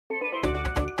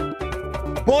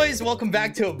Boys, welcome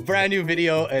back to a brand new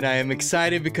video, and I am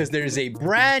excited because there's a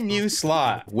brand new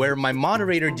slot where my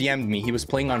moderator DM'd me. He was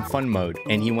playing on fun mode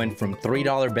and he went from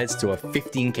 $3 bets to a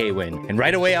 15K win. And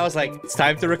right away I was like, it's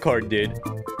time to record, dude.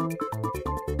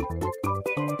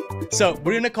 So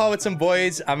we're gonna call with some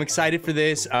boys. I'm excited for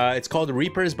this. It's called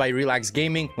Reapers by Relax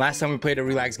Gaming. Last time we played a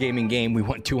Relax Gaming game, we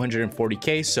won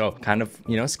 240K. So kind of,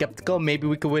 you know, skeptical. Maybe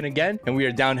we could win again. And we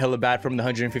are down hella bad from the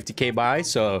 150K buy.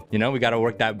 So, you know, we gotta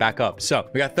work that back up. So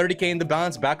we got 30K in the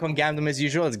balance. Back on Gamdom as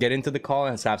usual. Let's get into the call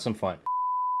and let's have some fun.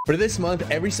 For this month,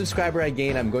 every subscriber I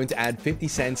gain, I'm going to add 50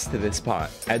 cents to this pot.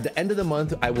 At the end of the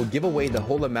month, I will give away the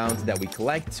whole amount that we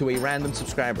collect to a random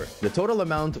subscriber. The total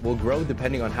amount will grow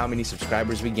depending on how many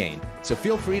subscribers we gain. So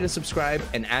feel free to subscribe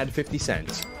and add 50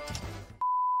 cents.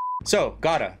 So,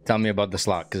 Gotta, tell me about the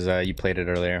slot, because you played it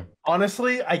earlier.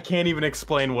 Honestly, I can't even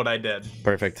explain what I did.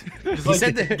 Perfect. Just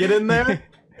like, get in there,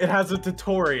 it has a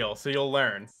tutorial, so you'll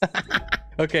learn.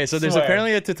 Okay, so there's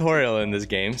apparently a tutorial in this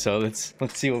game, so let's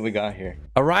see what we got here.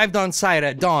 Arrived on site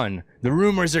at dawn. The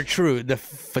rumors are true. The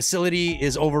facility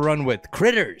is overrun with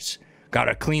critters.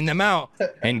 Gotta clean them out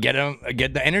and get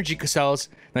the energy cells.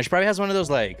 Now she probably has one of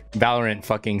those like Valorant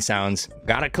fucking sounds.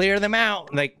 Gotta clear them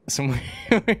out, like some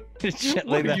shit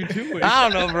like that. What are you doing? I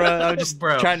don't know, bro. I'm just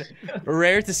trying to.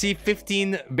 Rare to see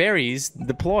 15 berries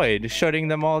deployed. Shutting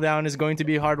them all down is going to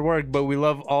be hard work, but we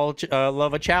love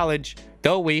a challenge,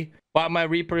 don't we? Bought my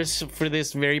Reapers for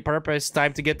this very purpose.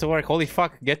 Time to get to work. Holy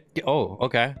fuck. Oh,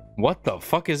 okay. What the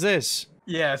fuck is this?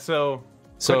 Yeah, so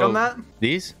click on that.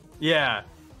 These? Yeah.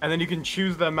 And then you can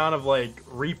choose the amount of, like,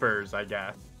 Reapers, I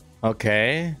guess.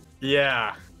 Okay.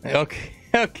 Yeah. Okay.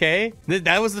 Okay.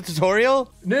 That was the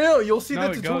tutorial? No, you'll see the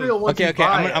tutorial once you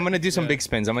buy it. I'm gonna do some big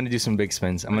spins. I'm gonna do some big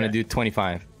spins. I'm gonna do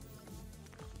 25.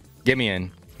 Get me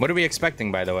in. What are we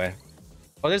expecting, by the way?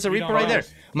 Oh, there's a Reaper right there.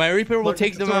 My Reaper will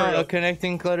take them out,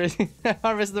 connecting clutters,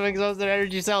 harvest them, exhaust their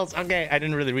energy cells. Okay, I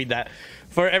didn't really read that.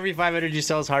 For every 5 energy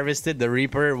cells harvested, the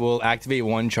Reaper will activate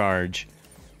 1 charge.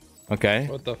 Okay.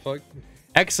 What the fuck?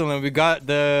 Excellent, we got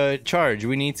the charge.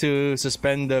 We need to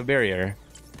suspend the barrier.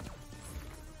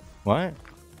 What?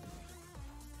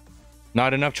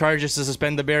 Not enough charges to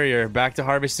suspend the barrier. Back to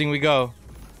harvesting we go.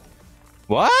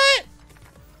 What?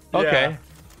 Okay. Yeah.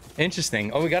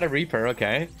 Interesting. Oh, we got a Reaper.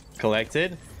 Okay.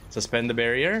 Collected. Suspend the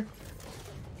barrier.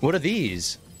 What are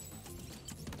these?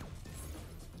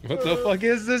 What the fuck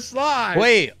is this slide?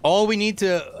 Wait, all we need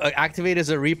to activate as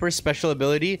a Reaper special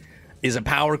ability is a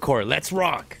power core. Let's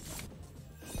rock.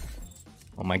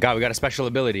 Oh my god, we got a special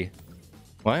ability.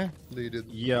 What?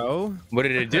 Yo. What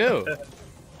did it do?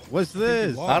 What's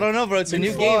this? I don't know, bro. It's a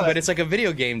new game, but it's like a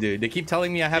video game, dude. They keep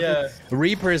telling me I have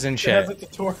Reapers and shit. It has a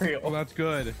tutorial. Oh, that's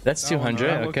good. That's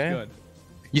 200, okay. Good.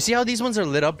 You see how these ones are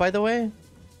lit up, by the way?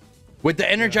 With the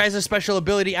Energizer special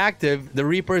ability active, the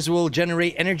Reapers will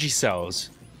generate energy cells.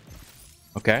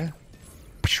 Okay.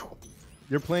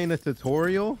 You're playing a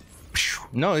tutorial?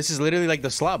 No, this is literally like the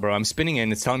slot, bro. I'm spinning it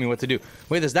and it's telling me what to do.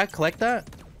 Wait, does that collect that?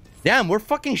 Damn, we're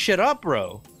fucking shit up,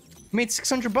 bro. We made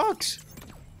 600 bucks.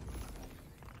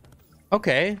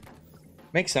 Okay.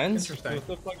 Makes sense.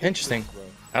 Interesting.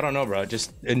 I don't know, bro.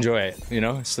 Just enjoy it, you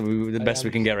know? It's the best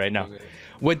we can get right now.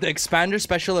 With the expander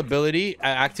special ability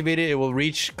activated, it will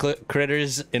reach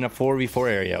critters in a 4v4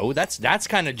 area. Oh, that's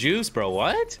kind of juice, bro.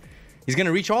 What? He's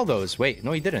gonna reach all those. Wait,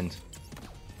 no, he didn't.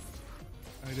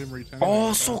 I didn't reach anything.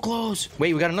 Oh, so close.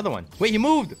 Wait, we got another one. Wait, he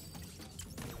moved.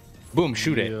 Boom,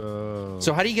 shoot it.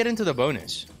 So how do you get into the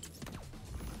bonus?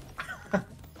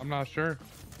 I'm not sure.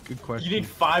 Good question. You need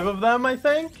 5 of them, I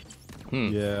think.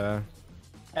 Yeah.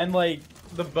 And like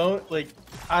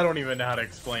I don't even know how to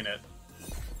explain it.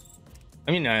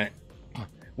 I mean,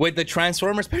 with the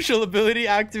Transformer special ability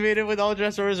activated with all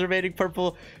Transformers remaining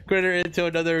purple critter into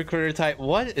another critter type.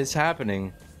 What is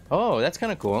happening? Oh, that's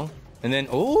kind of cool. And then,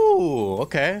 oh,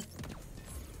 okay.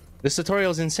 This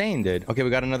tutorial is insane, dude. Okay, we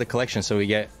got another collection, so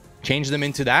we change them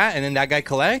into that, and then that guy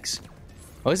collects.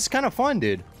 Oh, this is kind of fun,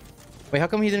 dude. Wait, how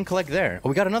come he didn't collect there? Oh,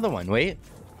 we got another one. Wait.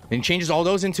 And he changes all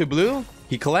those into blue.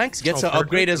 He collects, gets an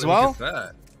upgrade as well.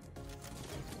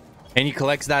 And he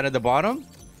collects that at the bottom.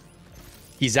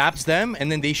 He zaps them,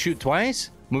 and then they shoot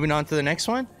twice. Moving on to the next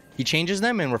one. He changes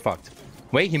them, and we're fucked.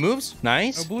 Wait, he moves.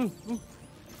 Nice. Oh, blue. Ooh.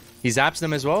 He zaps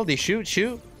them as well. They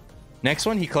shoot. Next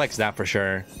one, he collects that for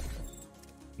sure.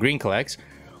 Green collects.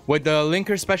 With the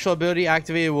linker special ability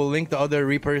activated, we'll link the other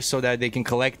Reapers so that they can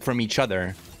collect from each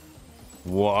other.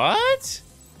 What?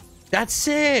 That's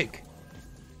sick.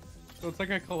 So it's like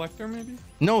a collector, maybe?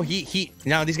 No, he.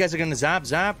 Now these guys are gonna zap.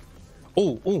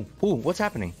 Oh, what's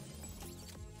happening?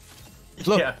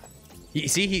 Look. Yeah. You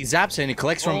see, he zaps it and he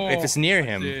collects from if it's near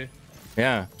him.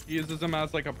 Yeah. He uses them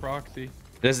as like a proxy.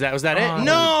 Was that it?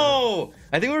 No!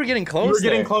 I think we were getting close. You were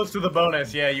getting there. close to the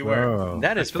bonus. Yeah, you were. Bro.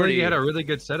 That I is feel like pretty. you had a really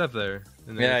good setup there.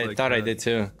 And then Yeah, it's I like, thought I did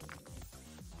too.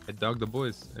 I dogged the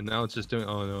boys, and now it's just doing.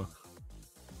 Oh no.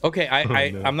 Okay,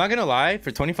 no. I'm not gonna lie.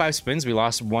 For 25 spins, we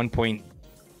lost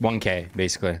 1.1k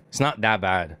basically. It's not that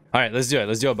bad. All right, let's do it.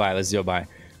 Let's do a buy. Let's do a buy.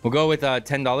 We'll go with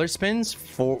 $10 spins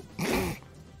for.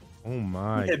 Oh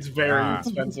my. It's very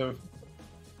expensive.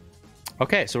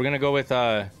 Okay, so we're gonna go with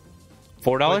 $4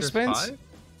 Wait, spins. 5?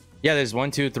 Yeah, there's 1,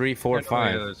 2, 3, 4, Yeah,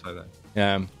 5. yeah, there's 5 there.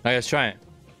 Yeah. All right, let's try it.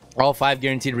 All 5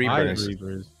 guaranteed Reapers.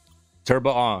 Reapers. Turbo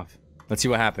off. Let's see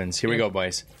what happens. Here we go,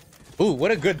 boys. Ooh,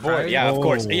 what a good board. Yeah, of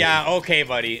course. Oh. Yeah, okay,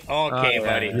 buddy. Okay,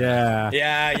 buddy. Yeah.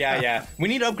 Yeah. We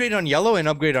need to upgrade on yellow and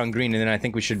upgrade on green, and then I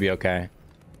think we should be okay.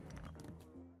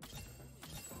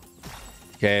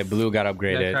 Okay, blue got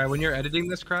upgraded. Yeah, Cry, when you're editing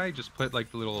this, Cry, just put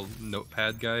like the little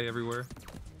notepad guy everywhere.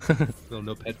 Little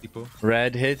notepad people.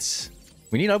 Red hits.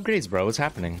 We need upgrades, bro. What's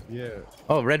happening? Yeah.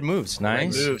 Oh, red moves.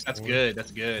 Nice. Moves. That's good.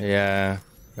 That's good. Yeah,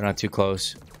 we're not too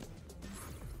close.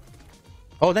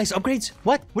 Oh, nice upgrades.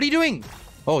 What? What are you doing?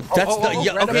 Oh, that's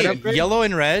red okay. upgrade? Yellow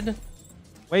and red.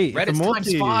 Wait, Red it's is a times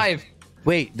multi. 5.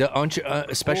 Wait, the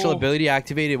special ability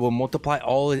activated will multiply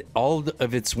all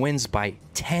of its wins by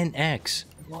 10x.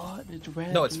 What is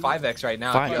red? No, it's 5x right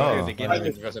now. Five- If you oh. do the game,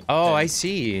 it goes up to Oh, 10. I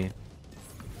see.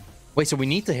 Wait, so we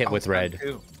need to hit with it's red. times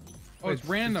 2. Oh, it's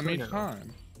random each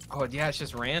time. Oh, yeah, it's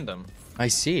just random. I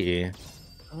see.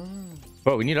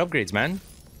 Bro, we need upgrades, man.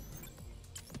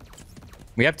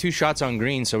 We have 2 shots on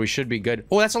green, so we should be good.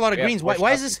 Oh, that's a lot of We have greens. 4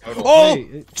 Why is shots this? in total. Oh,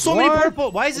 Wait, so many what?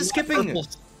 purple. Why is it skipping?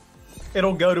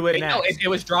 It'll go to it Wait, no, next. it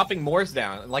was dropping Moors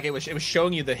down. Like it was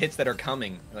showing you the hits that are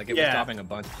coming. Like it was Yeah. dropping a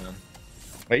bunch of them.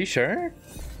 Are you sure?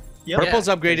 Yep. Purple's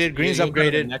Yeah, upgraded, green's you'll go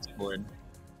to the upgraded. next board.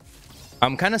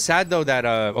 I'm kind of sad though that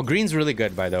well, green's really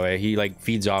good by the way. He like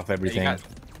feeds off Yeah, everything.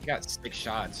 you got 6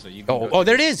 shots, so you. Can go Oh, to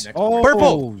there it the is. next Oh,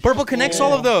 board. Purple connects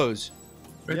all of those.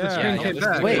 Wait, Yeah. the screen Yeah, came this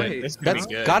back. is Wait, good. This could that's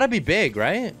be good. gotta be big,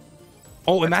 right?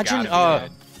 Oh, imagine gotta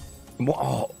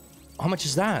oh, how much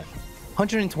is that?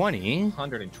 120.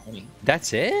 120.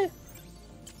 That's it.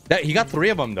 That he got 3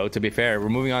 of them though. To be fair, we're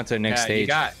moving on to the next Yeah, stage.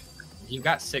 you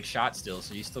got 6 shots still,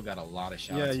 so you still got a lot of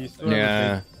shots. Yeah, you out still there. Yeah.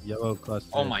 have a big yellow cluster.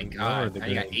 Oh my Lower god! the Now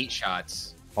you got green. 8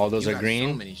 shots. All those You are got green.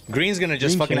 so many shots. Green's gonna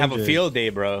just Green fucking have a changes. field day,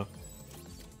 bro.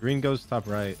 Green goes top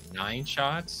right. 9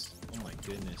 shots. Oh my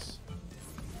goodness.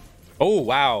 Oh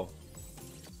wow.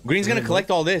 Green's gonna Green, collect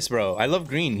all this, bro. I love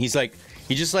green. He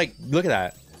just like look at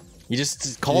that. He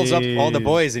just calls up all the Jeez.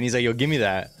 boys and he's like, yo, give me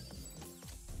that.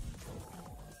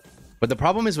 But the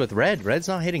problem is with red. Red's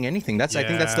not hitting anything. I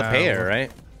think that's the Yeah. pair,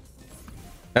 right?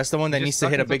 That's the one that You needs just to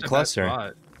hit a stuck in big such bad cluster.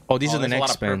 spot. Oh, these are the there's a lot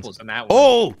next of spins. purples in that one.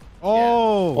 Oh!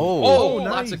 Oh. Oh! Oh,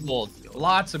 lots nice. of gold.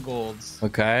 Lots of golds.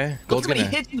 Okay. Look Gold's how many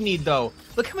gonna. hits you need, though.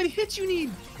 Look how many hits you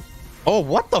need. Oh,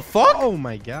 what the fuck? Oh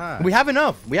my god. We have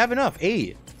enough. We have enough.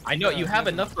 8. I know you have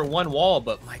enough for 1 wall,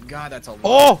 but my god, that's a lot.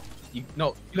 Oh! You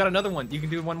got another one. You can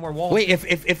do 1 more wall. Wait,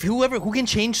 if who can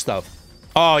change stuff?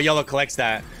 Oh, yellow collects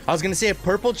that. I was gonna say if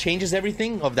purple changes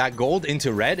everything of that gold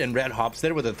into red and red hops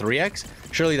there with a 3x,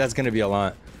 surely that's gonna be a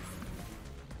lot.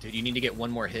 Dude, you need to get 1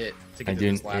 more hit to I get to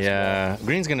do. this last Yeah,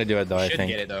 green's gonna do it though. wall. I You should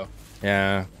think. get it though.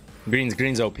 Yeah,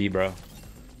 green's OP, bro.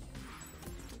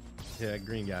 Yeah,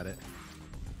 green got it.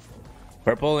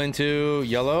 Purple into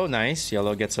yellow. Nice.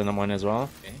 Yellow gets another one as well.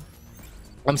 Okay.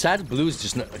 I'm sad. Blue's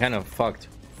just kind of fucked.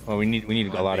 Well, we need a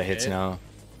One lot of big hits hit. now.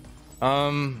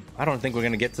 I don't think we're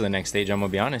gonna get to the next stage. I'm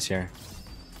gonna be honest here.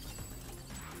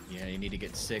 Yeah, you need to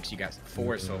get 6. You got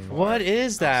 4 so far. What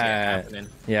is I don't see it that? happening.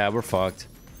 Yeah, we're fucked.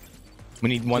 We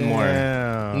need one more.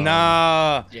 Damn.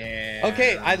 Nah. Yeah.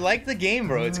 Okay, I like the game,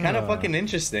 bro. It's kind of fucking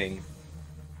interesting.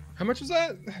 How much was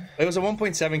that? It was a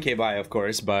 1.7k buy, of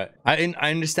course, but I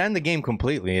understand the game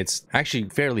completely. It's actually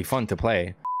fairly fun to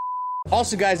play.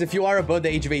 Also, guys, if you are above the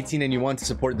age of 18 and you want to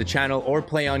support the channel or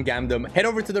play on Gamdom, head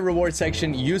over to the reward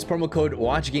section, use promo code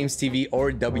WatchGamesTV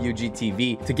or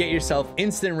WGTV to get yourself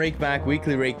instant rakeback,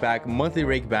 weekly rakeback, monthly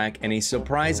rakeback, and a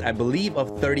surprise, I believe, of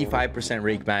 35%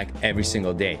 rakeback every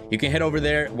single day. You can head over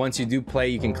there. Once you do play,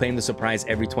 you can claim the surprise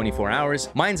every 24 hours.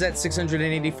 Mine's at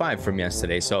 685 from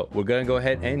yesterday, so we're gonna go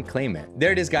ahead and claim it.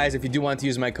 There it is, guys. If you do want to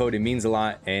use my code, it means a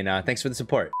lot, and thanks for the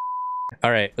support. All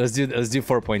right, let's do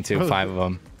 4.2, 5 of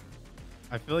them.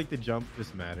 I feel like the jump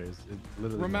just matters. It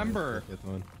literally Remember. matters, the fifth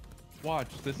one. Watch,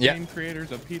 the Yeah. same creators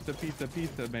of Pizza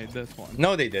made this one.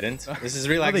 No, they didn't. This is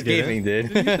Relax they didn't. Gaming,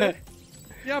 dude. Did you say?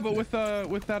 Yeah, but with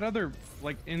that other,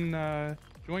 like, in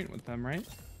joint with them, right?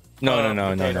 No.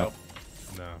 No.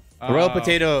 Royal Oh.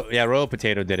 Potato, yeah, Royal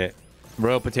Potato did it.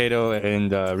 Royal Potato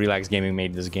and Relax Gaming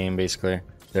made this game, basically.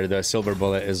 They're the silver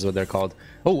bullet is what they're called.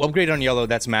 Oh, upgrade on yellow.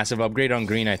 That's massive. Upgrade on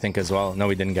green, I think, as well. No,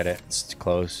 we didn't get it. It's too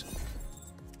close.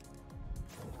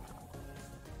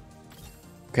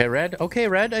 Okay, red. Okay,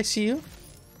 red. I see you.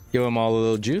 Give them all a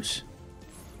little juice.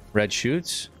 Red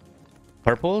shoots.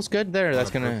 Purple's good there.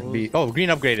 That's gonna be... Oh, green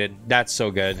upgraded. That's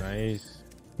so good. Nice.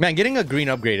 Man, getting a green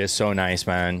upgrade is so nice,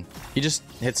 man. He just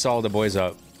hits all the boys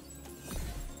up.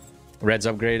 Red's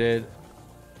upgraded.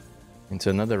 Into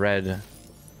another red.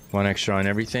 One extra on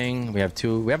everything. We have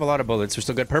 2. We have a lot of bullets. We're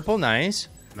still good. Purple, nice.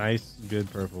 Nice, good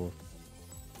purple.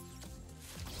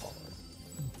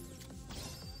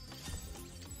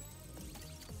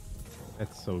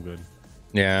 That's so good.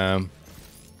 Yeah.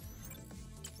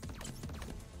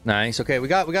 Nice. Okay, we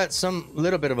got some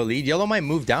little bit of a lead. Yellow might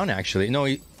move down actually. No,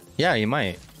 yeah, he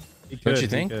might. He could, Don't you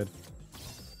think? He could.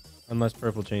 Unless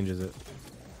purple changes it.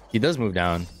 He does move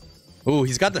down. Ooh,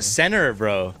 he's got the center,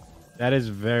 bro. That is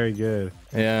very good.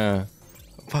 Yeah.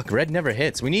 Fuck, red never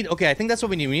hits. We need... Okay, I think that's what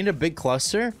we need. We need a big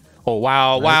cluster. Oh,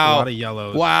 wow, Nice, wow. A lot of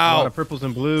yellows. Wow. A lot of purples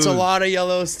and blues. It's a lot of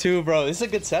yellows too, bro. This is a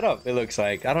good setup, it looks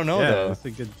like. I don't know, Yeah, though. that's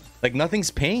a good... Like, nothing's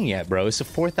paying yet, bro. It's a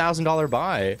 $4,000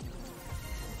 buy.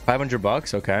 500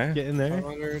 bucks, okay. Get in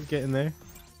there. Get in there.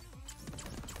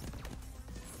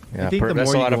 Yeah, I think the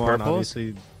that's more a lot you of go on, purples.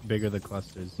 obviously, bigger the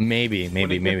clusters. Maybe.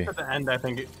 When it gets to the end, I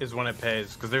think is when it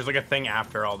pays because there's like a thing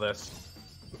after all this.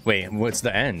 Wait, what's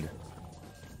the end?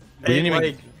 We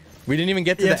We didn't even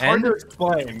get to the it's hard end. to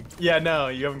explain. Yeah, no,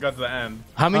 you haven't got to the end.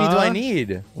 How many do I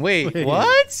need? Wait, Wait.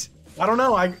 what? I don't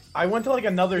know. I went to like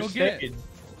another You'll get stage. it.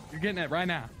 You're getting it right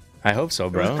now. I hope so,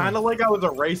 It was bro. kind of like I was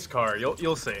a race car.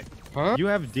 You'll see. You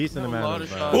have decent amount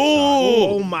of... Ooh,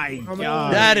 oh my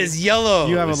god. that is yellow.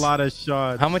 You have a lot of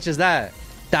shots. How much is that?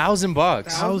 $1,000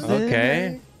 bucks. 1,000?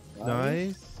 Okay.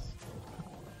 Nice.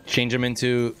 Change them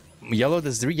into yellow.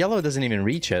 Yellow doesn't even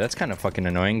reach it. That's kind of fucking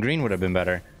annoying. Green would have been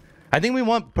better. I think we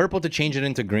want purple to change it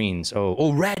into greens.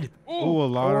 Oh, red. Oh, a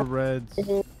lot of reds.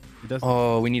 It doesn't...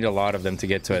 Oh, we need a lot of them to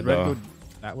get to it, Does red though. go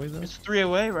that way, though? It's 3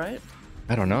 away, right?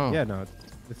 I don't know. Yeah, no.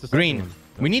 It's the second Green. one.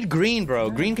 We need green, bro.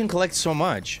 Green can collect so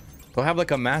much. We'll have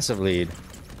like a massive lead.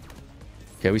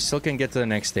 Okay, we still can get to the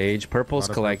next stage. Purple's Lot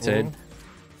of collected. purple.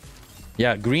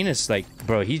 Yeah, green is like,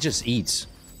 bro, he just eats.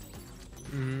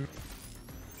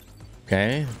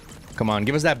 Okay. Come on,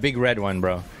 give us that big red one,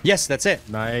 bro. Yes, that's it.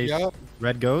 Nice. Yep.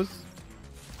 Red goes.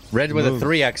 Red with Moves. a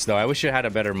 3x, though. I wish it had a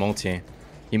better multi.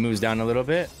 He moves down a little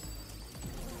bit.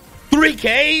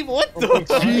 3K? What the?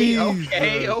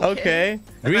 Okay.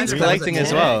 Green's collecting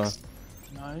as well.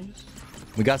 Nice.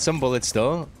 We got some bullets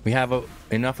still. We have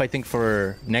enough, I think,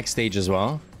 for next stage as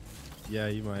well. Yeah,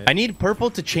 you might. I need purple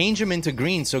to change him into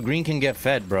green so green can get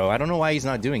fed, bro. I don't know why he's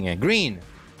not doing it. Green.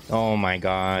 Oh my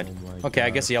god. Oh my Okay, I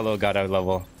God. guess yellow got out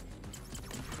level.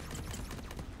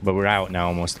 But we're out now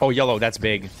almost. Oh, yellow, that's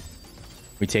big.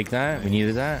 We take that. We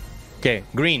needed that. Okay,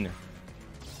 green.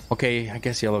 Okay, I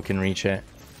guess yellow can reach it.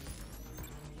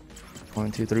 1,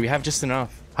 2, 3. We have just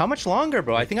enough. How much longer,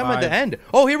 bro? I think I'm at the 5. end.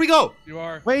 Oh, here we go. You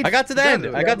are. Wait. I got to the end.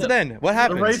 I got to the end. What The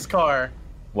happened? race car.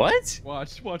 What?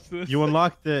 Watch this. You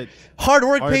unlocked it. Hard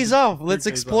work Hard pays off. work Let's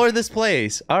pays explore this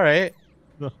place. All right.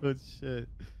 Oh shit.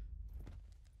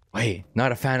 Wait,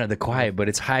 not a fan of the quiet, but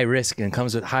it's high risk and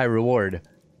comes with high reward.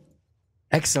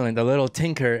 Excellent. A little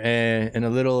tinker and a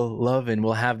little love, and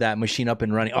we'll have that machine up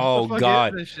and running. Oh, fuck is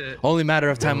God. this shit? Only matter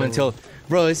of time until...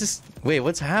 Bro, is this... Wait,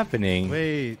 what's happening?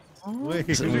 Wait.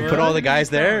 Wait. So we put all the guys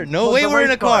there? No, Well, wait, the we're in a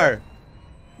race car. car.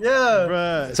 Yeah.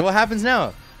 Bruh. So what happens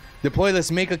now? Deploy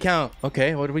this, make account.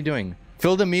 Okay, what are we doing?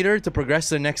 Fill the meter to progress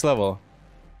to the next level.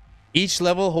 Each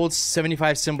level holds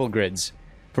 75 symbol grids.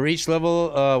 For each level,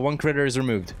 1 critter is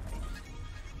removed.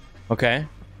 Okay.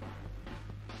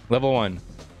 Level 1.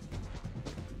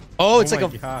 Oh, it's like my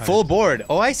a God. full board.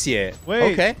 Oh, I see it.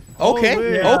 Wait. Okay. Oh, Okay.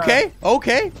 wait. Okay.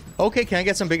 Okay. Okay. Can I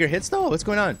get some bigger hits though? What's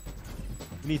going on?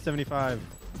 You need 75.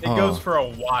 It Oh. goes for a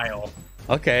while.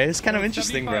 Okay, it's kind of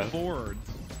interesting, bro. 75 boards.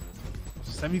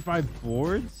 75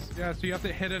 boards? Yeah, so you have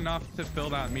to hit enough to fill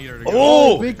that meter to go.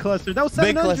 Oh! Big cluster. That was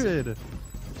Big cluster. 700.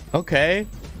 Okay.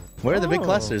 Where are the big Oh.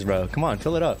 clusters, bro? Come on,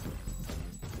 fill it up.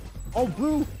 Oh,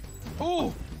 blue.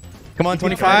 Oh! Come on, Come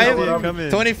 25. in, come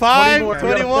in. 25, 20 more.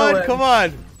 21, Yeah. come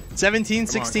on. 17,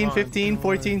 16, come on, 15,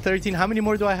 14, 13. How many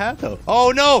more do I have though?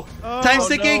 Oh no! Time's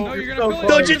ticking! No, you're so gonna fill it.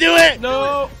 Don't you do it!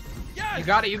 No! Yes! You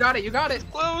got it, you got it, you got it.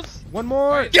 Close! One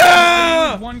more.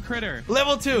 Yeah! Lose 1 critter.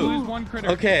 Level Lose 2! 1 critter.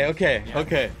 Okay, okay,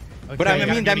 okay. But Okay. I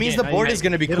mean, that means the board is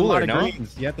gonna be Hit a lot cooler, of no?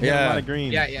 greens. You have to hit a Yeah. lot of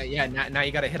greens. Yeah. Now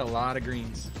you gotta hit a lot of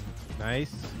greens.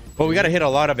 Nice. But we gotta hit a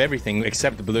lot of everything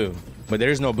except blue. But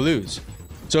there's no blues.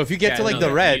 So if you get Yeah, to like no, the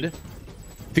there- red,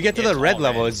 if you get to Yeah, the it's red all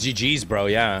level, red. it's GG's, bro.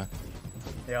 Yeah.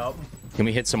 Yep. Can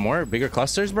we hit some more bigger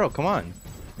clusters, bro? Come on.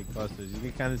 big clusters. You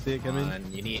can kind of see it Come coming.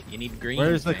 on, you need green.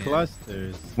 Where's the man.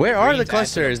 clusters? Where are the Greens add to the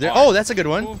clusters? There. bar. Oh, that's a good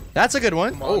one. That's a good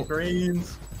one. Come on,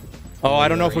 greens. Oh, I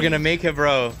don't know if we're gonna make it,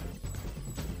 bro.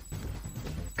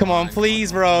 Come on,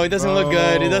 please, bro. It doesn't look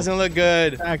good. It doesn't look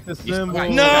good. Attack the You still symbol. got-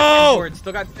 No!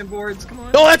 Still got 10 boards. Come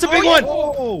on. Oh, that's a big one.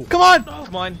 Oh! Come on.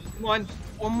 Come on. Come on.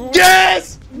 One more.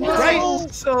 Yes! No,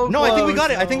 Right. so No, I think we close.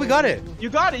 got it. I think we got it.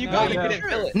 You got it. You No, got you it. didn't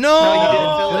fill it. No. No, you didn't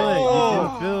Feel fill it. it. You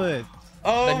didn't feel it.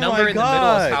 Oh The number my in the middle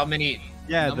god. is how many.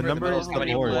 Yeah, the in the number middle is how the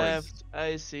many board. boards. Left.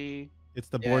 I see. It's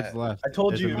the Yeah. board's left. I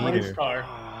told There's you, a meter. race car.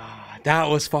 That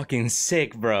was fucking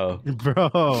sick, bro.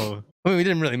 Bro. I mean, we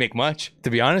didn't really make much, to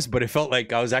be honest, but it felt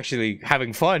like I was actually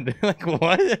having fun. Like,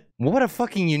 what? What a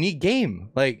fucking unique game.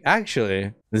 Like,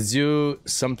 actually. Let's do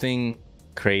something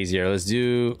crazier. Let's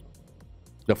do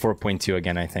the 4.2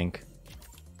 again, I think.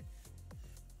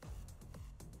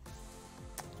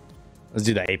 Let's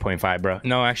do the 8.5, bro.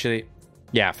 No, actually.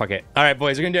 Yeah, fuck it. All right,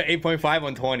 boys. We're going to do 8.5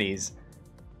 on 20s.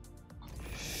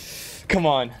 Come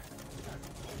on.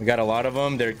 We got a lot of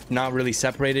them. They're not really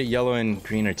separated. Yellow and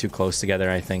green are too close together,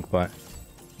 I think, but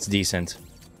it's decent.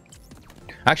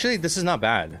 Actually, this is not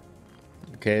bad.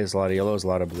 Okay, there's a lot of yellows, a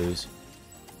lot of blues.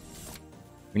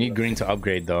 We need green to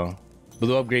upgrade, though.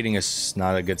 Blue upgrading is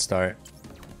not a good start.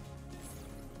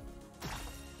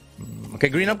 Okay,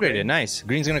 green upgraded. Nice.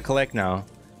 Green's gonna collect now.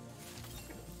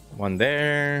 One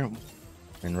there.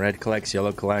 And red collects,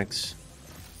 yellow collects.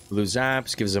 Blue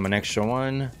zaps, gives them an extra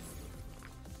one.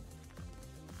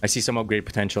 I see some upgrade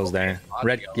potentials there.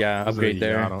 Red, yeah, upgrade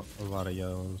there. A lot of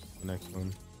yellows. The next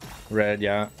one. Red,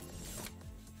 yeah.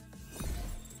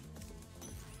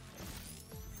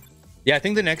 Yeah, I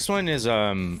think the next one is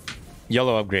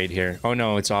yellow upgrade here. Oh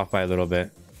no, it's off by a little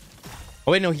bit.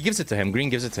 Oh wait, no, he gives it to him. Green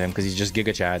gives it to him because he's just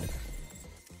Giga Chad.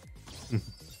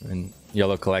 And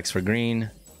yellow collects for green.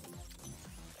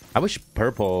 I wish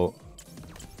purple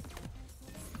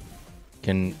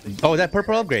can... Oh, that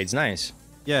purple upgrade's nice.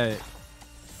 Yeah.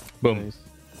 Boom. Nice.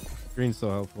 Green's so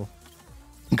helpful.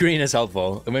 Green is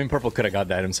helpful. I mean, purple could have got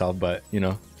that himself, but, you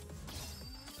know.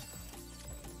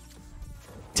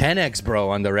 10x, bro,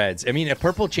 on the reds. I mean, if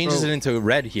purple changes it into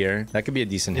red here, that could be a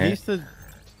decent hit.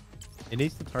 It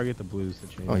needs to target the blues to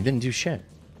change. Oh, he didn't do shit.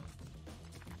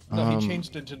 No, he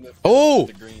changed it to the. Oh,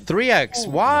 the green. 3x.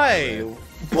 Why?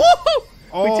 Woo!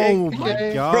 Oh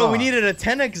my god. Bro, we needed a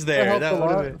 10x there. That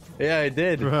helped a lot. Yeah, it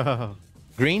did. Bro.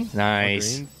 Green?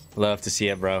 Nice. Greens? Love to see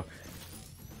it, bro.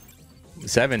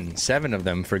 Seven of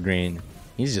them for green.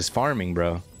 He's just farming,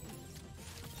 bro.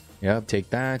 Yep, take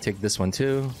that. Take this one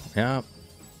too. Yep.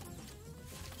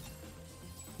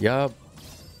 Yup.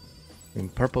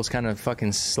 And purple's kind of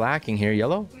fucking slacking here.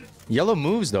 Yellow? Yellow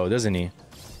moves though, doesn't he?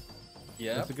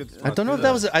 Yeah. That's a good I don't know if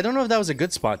that was I don't know if that was a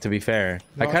good spot, to be fair.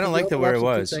 I kind of liked it where it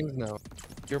was.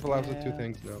 He overlaps with two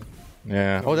things now.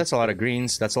 Yeah. Oh, that's a lot of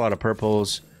greens. That's a lot of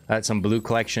purples. That's some blue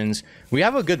collections. We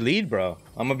have a good lead, bro.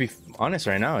 I'm gonna be honest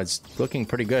right now. It's looking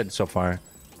pretty good so far.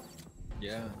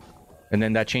 Yeah. And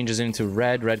then that changes into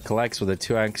red. Red collects with a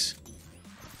 2x.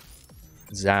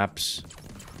 Zaps.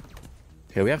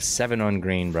 Okay, we have 7 on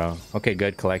green, bro. Okay,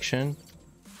 good collection.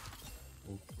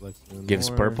 Gives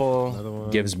purple.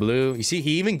 Gives blue. You see,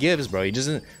 he even gives, bro. He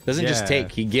doesn't just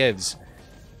take. He gives.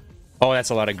 Oh,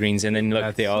 that's a lot of greens. And then look,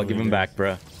 That's they all so give him weird. back,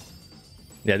 bro.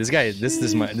 Yeah, this guy. This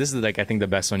is like I think the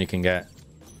best one you can get,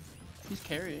 He's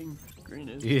carrying. Green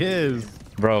is. He is.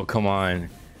 bro. Come on,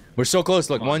 we're so close.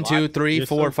 Look, 1, 2, 3, You're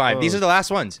 4, so 5. These close. are the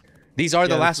last ones. These are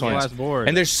the Yeah, last this is the ones. last board.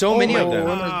 And there's so many of them.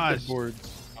 Gosh.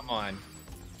 Come on.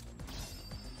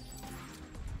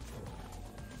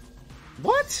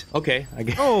 What? Okay, I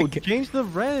get. Oh, change the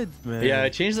reds, man. Yeah,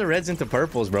 change the reds into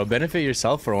purples, bro. Benefit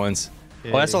yourself for once.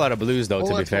 Oh, that's a lot of blues, though. To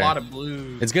be That's fair, a lot of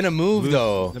blues. it's gonna move Blues,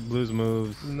 though. The blues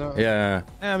moves. No. Yeah.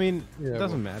 I mean, Yeah, it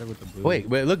doesn't matter with the blues. Wait,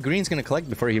 look, green's gonna collect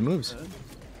before he moves.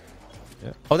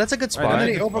 Yeah. Oh, that's a good spot. Alright, And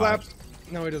then Good he spot. overlaps.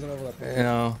 No, he doesn't overlap. You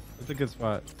know, It's a good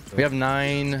spot. we have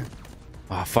 9.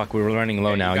 Oh fuck, we were running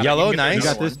low Yeah, now. you gotta- Yellow, you gotta You nice.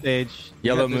 got this stage.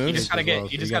 Yellow got this moves. You just gotta stage as get.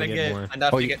 well, You so just gotta get more.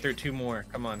 enough Oh, to you- get through 2 more.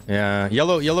 Come on. Yeah,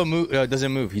 yellow move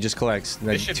doesn't move. He just collects.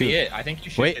 Like, This should 2. be it. I think you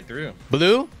should Wait. get through.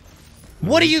 Blue?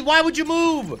 What do you? Why would you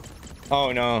move?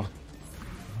 Oh no.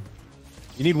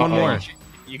 You need one Uh-oh. more.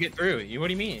 You get through. What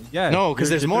do you mean? Yeah. No, because you're-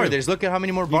 there's you're more. through. There's look at how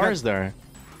many more got- bars there.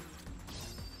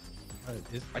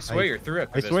 I swear you're through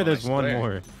after I this swear one, there's one swear.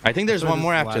 more. I think there's swear one this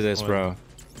more is the after last this, one. bro.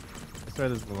 I swear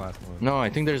this is the last one. No, I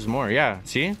think there's more. Yeah.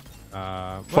 See?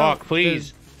 Well, Fuck,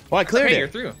 please. Oh, I cleared Okay, it. you're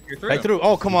through. You're through. I threw.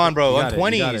 Oh, come on, bro. You On got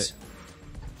it, you got 20s. it.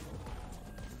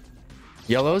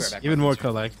 Yellows. Back Even on more this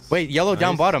one. collects. Wait, yellow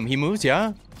down Nice. bottom. He moves,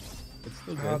 yeah? It's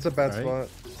still Oh, good. it's a bad Alright.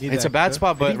 spot. Need It's a bad extra.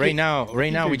 spot, I but think right it- now I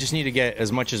think we it- just need to get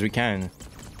as much as we can.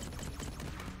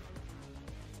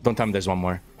 Don't tell me there's one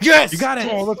more. Yes! You got it.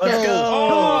 Oh, let's Let's go. go.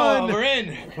 Oh, we're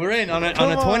in. We're in on a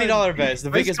 $20 bet. It's the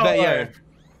biggest bet yet.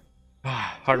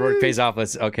 Hard work pays off.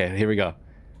 Okay, here we go.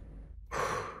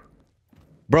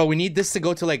 Bro, we need this to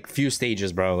go to like few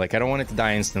stages, bro. Like I don't want it to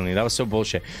die instantly. That was so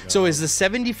bullshit. So is the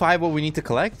 75 what we need to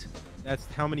collect? That's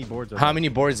how many boards are How left? many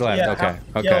boards left? Yeah, Okay.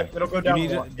 Okay. Yeah, it'll go You down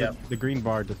need one. Yeah. the green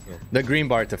bar to fill. The green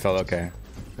bar to fill. Okay.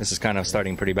 This is kind of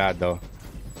starting pretty bad though.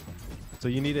 So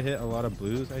you need to hit a lot of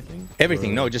blues, I think?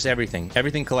 Everything. Or- No, just everything.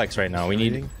 Everything collects right now. We need.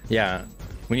 Everything? Yeah.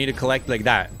 We need to collect like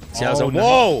that. See, that was Oh, a,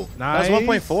 whoa! nice. That was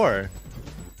 1.4.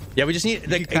 Yeah, we just need You can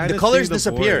the kinda colors see the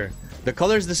disappear. board. The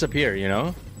colors disappear. You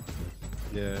know.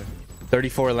 Yeah.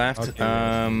 34 left. Okay.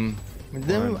 Then Come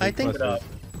on, I big think clusters.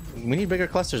 we need bigger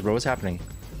clusters, bro. What's happening?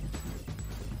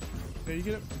 Okay, you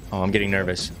get it. Oh, I'm getting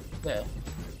nervous. Yeah.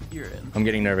 You're in. I'm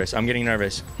getting nervous. I'm getting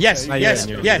nervous. Yes, Yeah, yes,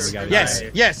 you're yes, good. yes,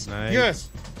 Nice. yes, Nice. yes,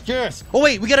 yes. Oh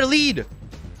wait, we got a lead.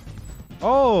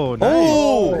 Oh, nice.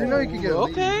 Oh, I didn't know you could get a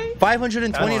lead. Okay.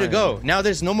 520 to Come go. Now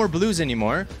there's no more blues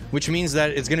anymore, which means that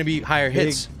it's gonna be higher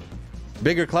hits,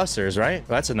 bigger clusters, right?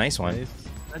 Well, that's a nice one.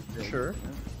 Nice. Sure.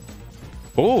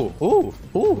 Ooh, ooh,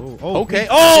 ooh. Oh, Okay. pink.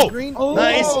 Oh, Green.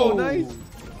 nice. Oh, nice.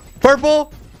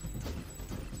 Purple.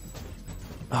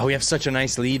 Oh, we have such a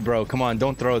nice lead, bro. Come on,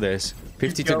 don't throw this.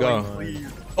 50 to Going, go. please.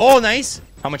 Oh, nice.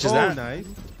 How much is Oh, that? nice.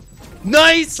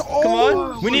 Nice. Come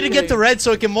on. We need to get okay. to red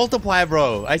so it can multiply,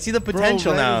 bro. I see the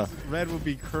potential Bro, now. Red would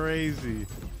be crazy.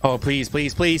 Oh, please,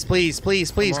 please, please, please,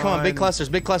 please, please. Come on, big on. clusters,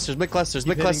 big clusters, big clusters,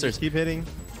 big Keep hitting, clusters. Keep hitting.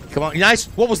 Come on. Nice.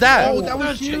 What was that? Oh, that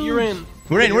was huge. You're in.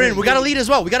 We're in, we're in. We got a lead as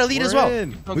well. We got a lead as We're well. in.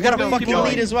 We got a Keep fucking going.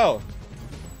 lead as well.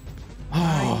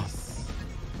 Oh.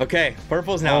 Okay,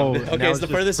 purple's now. Oh, Okay, now it's it's the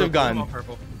just furthest we've Purple, gone.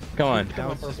 purple. Come on. That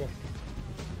was just-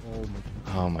 Oh my.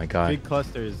 Oh my god. Big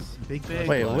clusters. Big.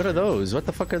 Wait, what are those? What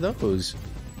the fuck are those?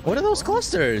 What are those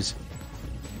clusters?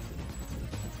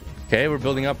 Okay, we're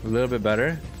building up a little bit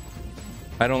better.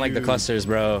 I don't like the Huge. clusters,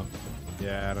 bro.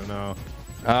 Yeah, I don't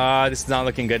know. This is not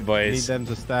looking good, Need boys. them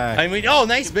to stack. I mean, oh,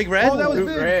 nice, big red. Oh, that was Two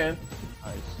big. grand.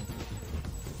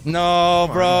 No,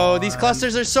 bro, Come these on.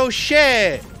 clusters are so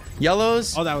shit.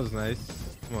 Yellows. Oh, that was nice.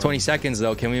 Come on. 20 seconds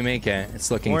though. Can we make it?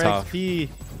 It's looking More tough. XP.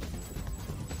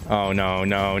 Oh no,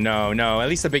 no, no, no. At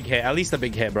least a big hit. At least a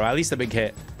big hit, bro. At least a big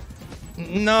hit.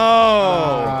 No.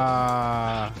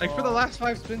 Ah. Like for the last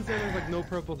 5 spins, there was like no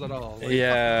purples at all. Like,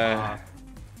 Yeah.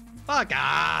 Fuck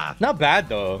off. Not bad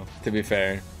though, to be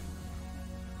fair.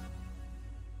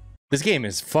 This game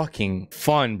is fucking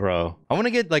fun, bro. I want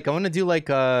to do like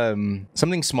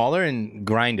something smaller and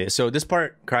grind it. So this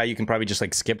part, Cry, you can probably just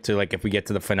like skip to like if we get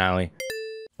to the finale.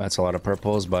 That's a lot of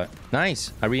purples, but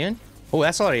nice. Are we in? Oh,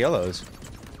 that's a lot of yellows.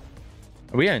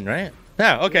 Are we in, right?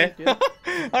 Yeah, okay. Yeah.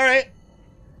 All right.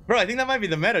 Bro, I think that might be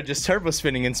the meta, just turbo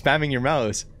spinning and spamming your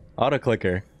mouse. Auto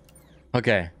clicker.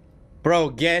 Okay.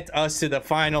 Bro, get us to the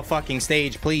final fucking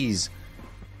stage, please.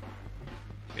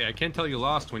 Yeah, I can't tell you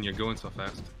lost when you're going so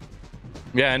fast.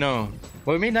 Yeah, I know.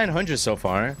 Well, we made 900 so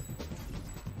far.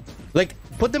 Like,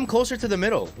 put them closer to the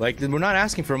middle. Like, we're not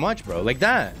asking for much, bro. Like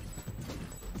that.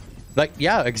 Like,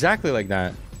 yeah, exactly like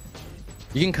that.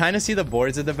 You can kind of see the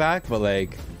boards at the back, but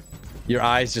like, your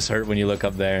eyes just hurt when you look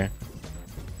up there.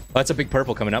 Oh, that's a big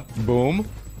purple coming up. Boom.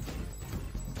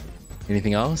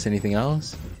 Anything else? Anything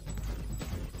else?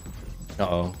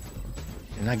 Uh-oh.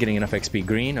 You're not getting enough XP.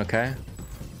 Green, okay.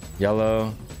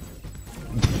 Yellow.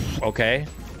 Okay.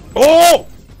 Oh!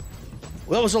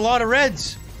 Well, that was a lot of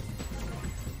reds.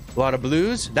 A lot of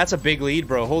blues. That's a big lead,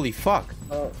 bro. Holy fuck.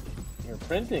 Oh, you're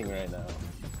printing right now.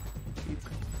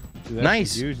 Dude, that's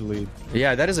Nice. a huge lead.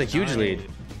 Yeah, that is a huge lead.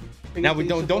 Now we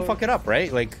don't fuck it up,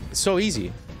 right? Like, it's so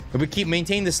easy. If we keep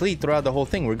maintaining this lead throughout the whole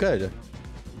thing, we're good.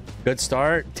 Good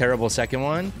start. Terrible second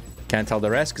one. Can't tell the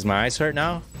rest because my eyes hurt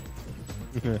now.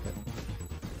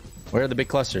 Where are the big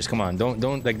clusters? Come on,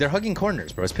 don't like they're hugging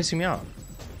corners, bro. It's pissing me off.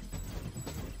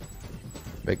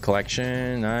 Big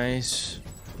collection, nice.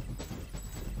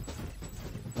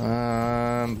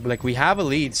 Like we have a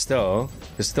lead still.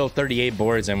 There's still 38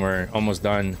 boards and we're almost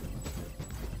done.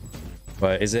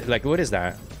 But is it like what is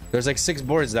that? There's like 6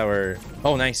 boards that were.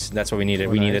 Oh, nice. That's what we needed.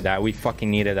 Oh, We nice. needed that. We fucking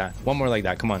needed that. One more like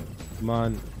that. Come on. Come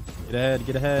on. Get ahead.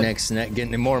 Get ahead. Next,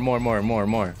 getting more.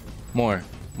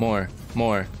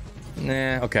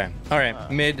 Nah, okay. All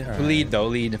right, mid lead though.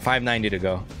 Lead 590 to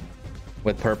go,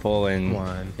 with purple and Come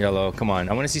on. yellow. Come on,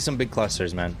 I want to see some big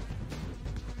clusters, man.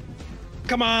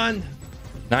 Come on.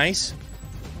 Nice.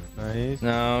 Nice.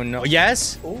 No, no.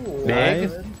 Yes. Ooh, Big.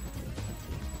 Nice.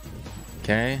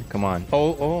 Okay, come on.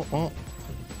 Oh.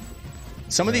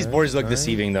 Some of these Nice, boards look nice.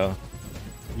 deceiving though.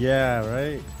 Yeah,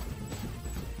 right.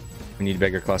 We need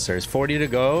bigger clusters. 40 to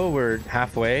go. We're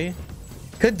halfway.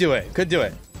 Could do it. Could do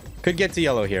it. Could get to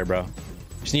yellow here, bro.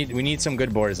 We need some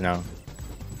good boards now.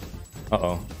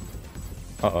 Uh-oh.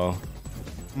 Uh-oh.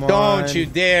 Don't you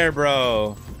dare,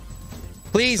 bro.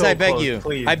 Please, So I beg close, you.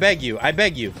 please. I beg you. I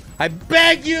beg you. I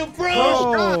beg you, bro.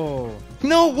 Oh,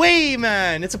 No way,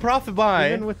 man. It's a profit buy.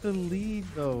 even with the lead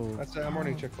though. That's it. I'm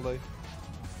ordering Chick-fil-A.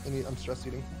 I'm stress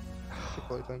eating.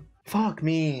 Chick-fil-A time. Fuck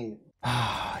me.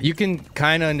 You can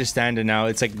kind of understand it now.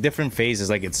 It's like different phases.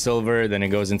 Like it's silver, then it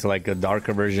goes into like a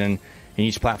darker version. And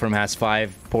each platform has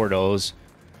 5 portos.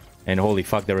 And holy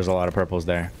fuck, there was a lot of purples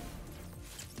there.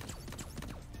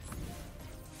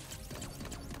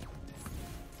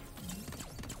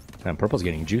 And purple's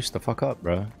getting juiced the fuck up,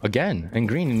 bro. Again, and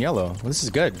green and yellow. This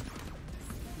is good.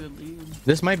 Good lead.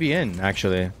 This might be in,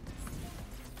 actually.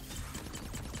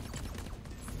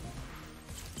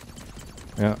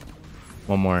 Yeah.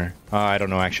 One more. I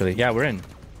don't know, actually. Yeah, we're in.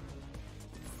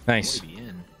 Nice. Be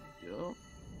in. Yo.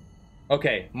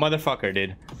 Okay, motherfucker,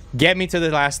 dude. Get me to the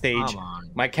last stage. Come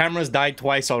on. My camera's died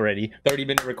twice already.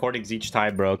 30-minute recordings each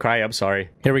time, bro. Cry, I'm sorry.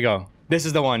 Here we go. This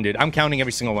is the one, dude. I'm counting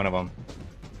every single one of them.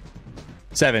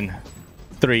 7,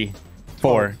 3,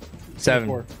 4, 7.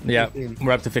 24, Yeah, 15,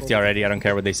 we're up to 50 already. I don't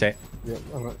care what they say. Yep.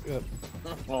 Yep.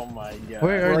 Oh my god.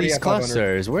 Where are already these at 500.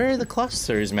 clusters? Where are the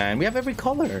clusters, man? We have every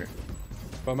color.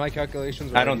 By my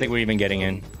calculations, I don't think we're even getting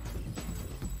in.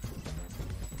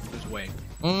 There's way.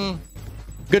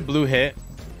 Good blue hit.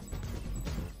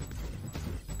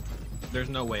 There's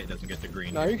no way it doesn't get the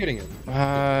green. No, you're getting in.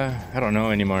 I don't know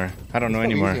anymore. I don't know It's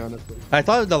not anymore. easy, honestly. I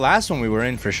thought the last one we were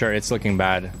in for sure. It's looking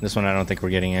bad. This one I don't think we're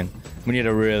getting in. We need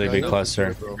a really big No,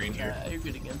 cluster. bro. Green here. Yeah, you're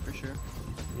getting in for sure.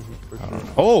 For sure.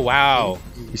 Oh wow!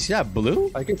 You see that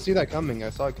blue? I could see that coming. I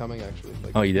saw it coming actually.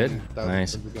 Like, Oh, you did? 10,000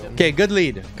 Nice. years ago. Okay, good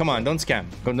lead. Come on, don't scam.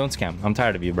 Don't scam. I'm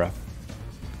tired of you, bro.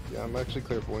 Yeah, I'm actually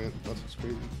clairvoyant. That's what's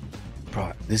crazy.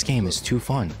 Bro, this game is too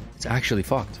fun. It's actually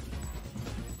fucked.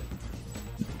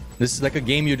 This is like a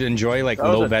game you'd enjoy, like That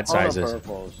was low a bet ton of sizes.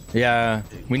 purples. Yeah,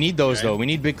 we need those though. We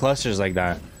need big clusters like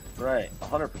that. Right,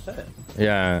 100%.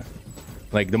 Yeah,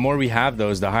 like the more we have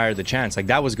those, the higher the chance. Like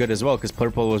that was good as well because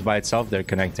purple was by itself there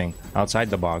connecting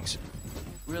outside the box.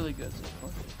 Really good so far.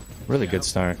 Really good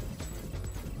start.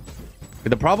 But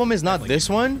the problem is not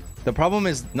this one. The problem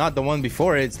is not the one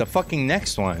before it. It's the fucking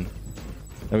next one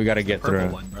that we gotta get Purple through.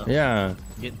 one, bro. Yeah,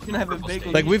 Get Gonna have a purple big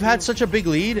stage. like we've had such a big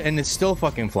lead and it's still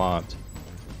fucking flopped.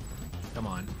 Come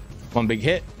on. One big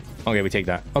hit. Okay, we take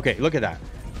that. Okay, look at that.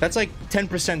 That's like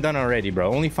 10% done already,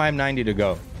 bro. Only 590 to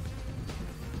go.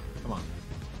 Come on.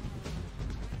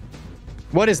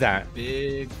 What is that?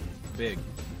 Big. Big.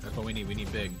 That's what we need. We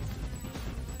need big.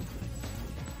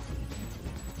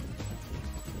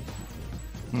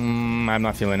 I'm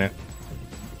not feeling it.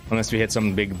 Unless we hit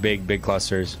some big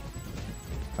clusters.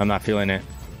 I'm not feeling it.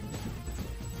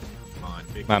 Come on.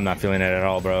 Big. I'm not feeling it at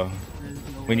all, bro. There's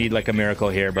no We way. need like a miracle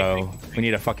here, bro. We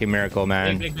need a fucking miracle,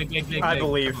 man. Big. I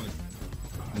believe. Come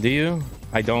on. Do you?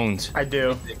 I don't. I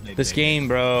do. Big, This big. game,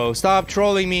 bro. Stop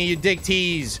trolling me, you dick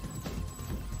tease.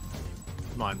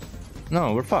 Come on.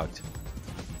 No, we're fucked.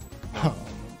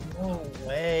 No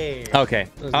way. Okay.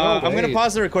 There's no I'm gonna way.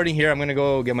 pause the recording here. I'm gonna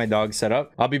go get my dog set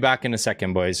up. I'll be back in a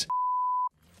second, boys.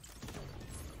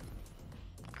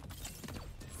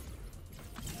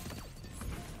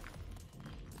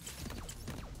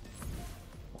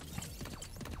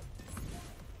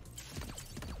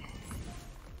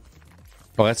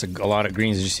 Oh, that's a lot of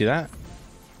greens. Did you see that?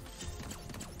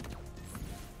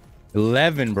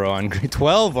 11, bro, on green.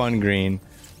 12 on green.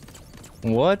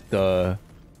 What the?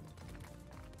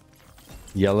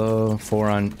 Yellow, 4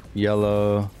 on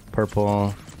yellow,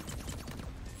 purple.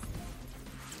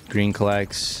 Green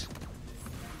collects.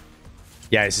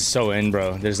 Yeah, this is so in,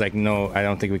 bro. There's like no, I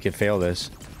don't think we could fail this.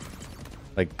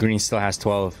 Like green still has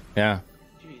 12. Yeah.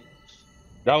 Jeez.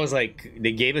 That was like,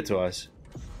 they gave it to us.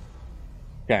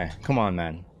 Okay, come on,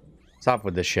 man. Stop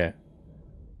with this shit.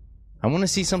 I want to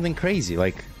see something crazy.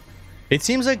 Like, it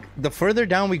seems like the further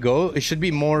down we go, it should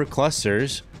be more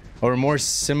clusters or more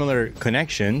similar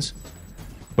connections.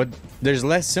 But there's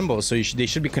less symbols, so they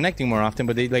should be connecting more often.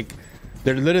 But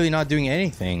they're literally not doing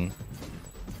anything.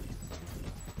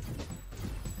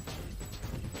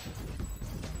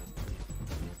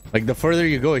 Like the further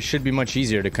you go, it should be much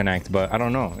easier to connect. But I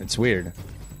don't know. It's weird.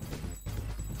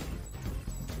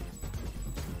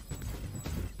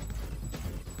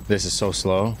 This is so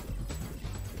slow.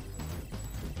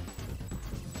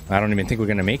 I don't even think we're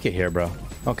gonna make it here, bro.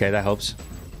 Okay, that helps.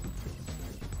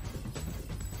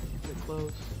 Get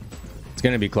close. It's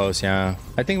gonna be close, yeah.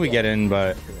 I think we get in,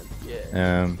 but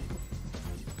Yeah.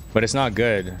 but it's not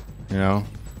good, you know.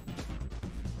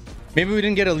 Maybe we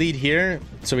didn't get a lead here,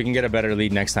 so we can get a better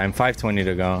lead next time. 5:20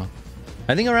 to go.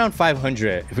 I think around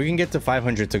 500. If we can get to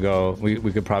 500 to go, we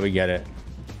could probably get it.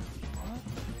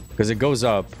 Because it goes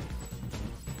up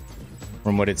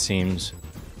from what it seems.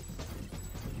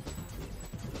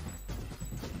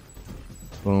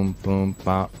 Boom, boom,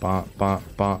 bop, bop, bop,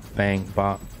 bop, bang,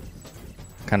 bop.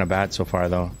 Kind of bad so far,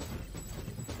 though.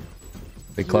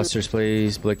 Big clusters,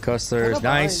 please. Big clusters.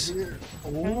 Nice. That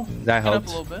Get up a helped.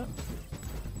 little bit.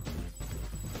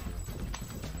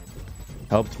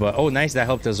 Helped, but oh, nice. That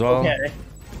helped as well. Okay.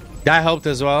 That helped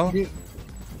as well. Okay,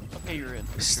 you're in.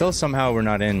 Still, somehow we're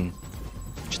not in.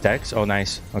 Text. Oh,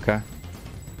 nice. Okay.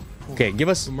 Okay, give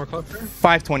us One more cluster.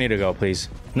 520 to go, please.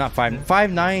 Not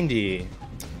 590.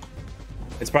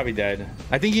 It's probably dead.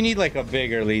 I think you need like a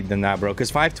bigger lead than that, bro.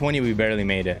 Because 520, we barely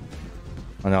made it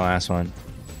on the last one.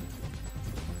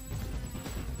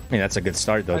 I mean, that's a good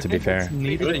start, though, to be fair.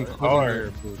 Needed, including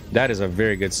your blue. That is a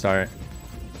very good start.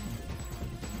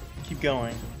 Keep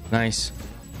going. Nice.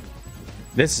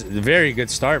 This is a very good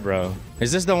start, bro.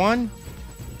 Is this the one?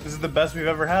 This is the best we've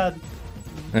ever had.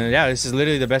 Yeah, this is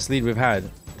literally the best lead we've had.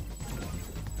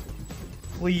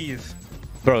 Please.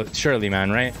 Bro, surely,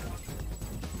 man, right?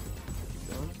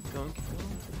 Keep going, keep going.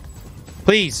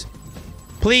 Please.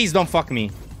 Please don't fuck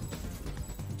me.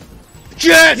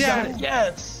 Yes!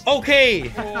 Yes! Okay.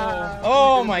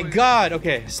 Oh my god.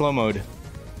 Okay, slow mode.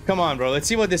 Come on, bro. Let's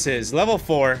see what this is. Level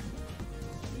 4.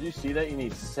 Did you see that? You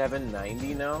need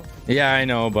 790 now. Yeah, I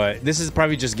know, but this is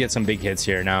probably just get some big hits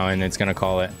here now, and it's gonna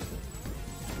call it.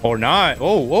 Or not.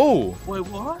 Oh, oh. Wait,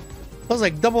 what? That was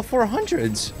like double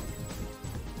 400s.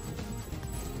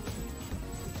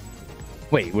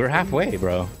 Wait, we're halfway,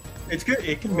 bro. It's good.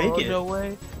 It can make Oh, it. no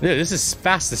way. Dude, this is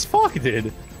fast as fuck,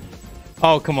 dude.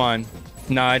 Oh, come on.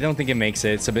 No, I don't think it makes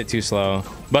it. It's a bit too slow.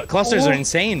 But clusters are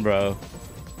insane, bro.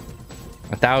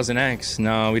 1000x.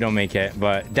 No, we don't make it.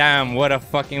 But damn, what a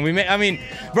fucking... I mean,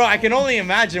 bro, I can only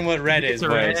imagine what red is, boys.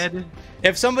 Red.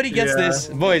 If somebody gets Yeah. this,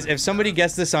 boys, if somebody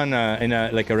gets this on in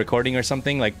a like a recording or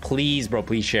something, like please, bro,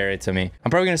 please share it to me. I'm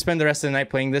probably gonna spend the rest of the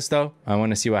night playing this though. I want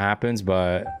to see what happens,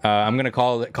 but I'm gonna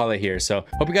call it here. So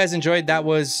hope you guys enjoyed. That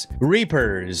was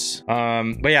Reapers.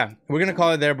 But yeah, we're gonna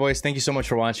call it there, boys. Thank you so much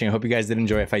for watching. I hope you guys did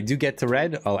enjoy. If I do get to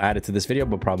red, I'll add it to this video,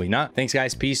 but probably not. Thanks,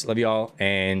 guys. Peace. Love you all,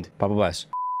 and Papa bless.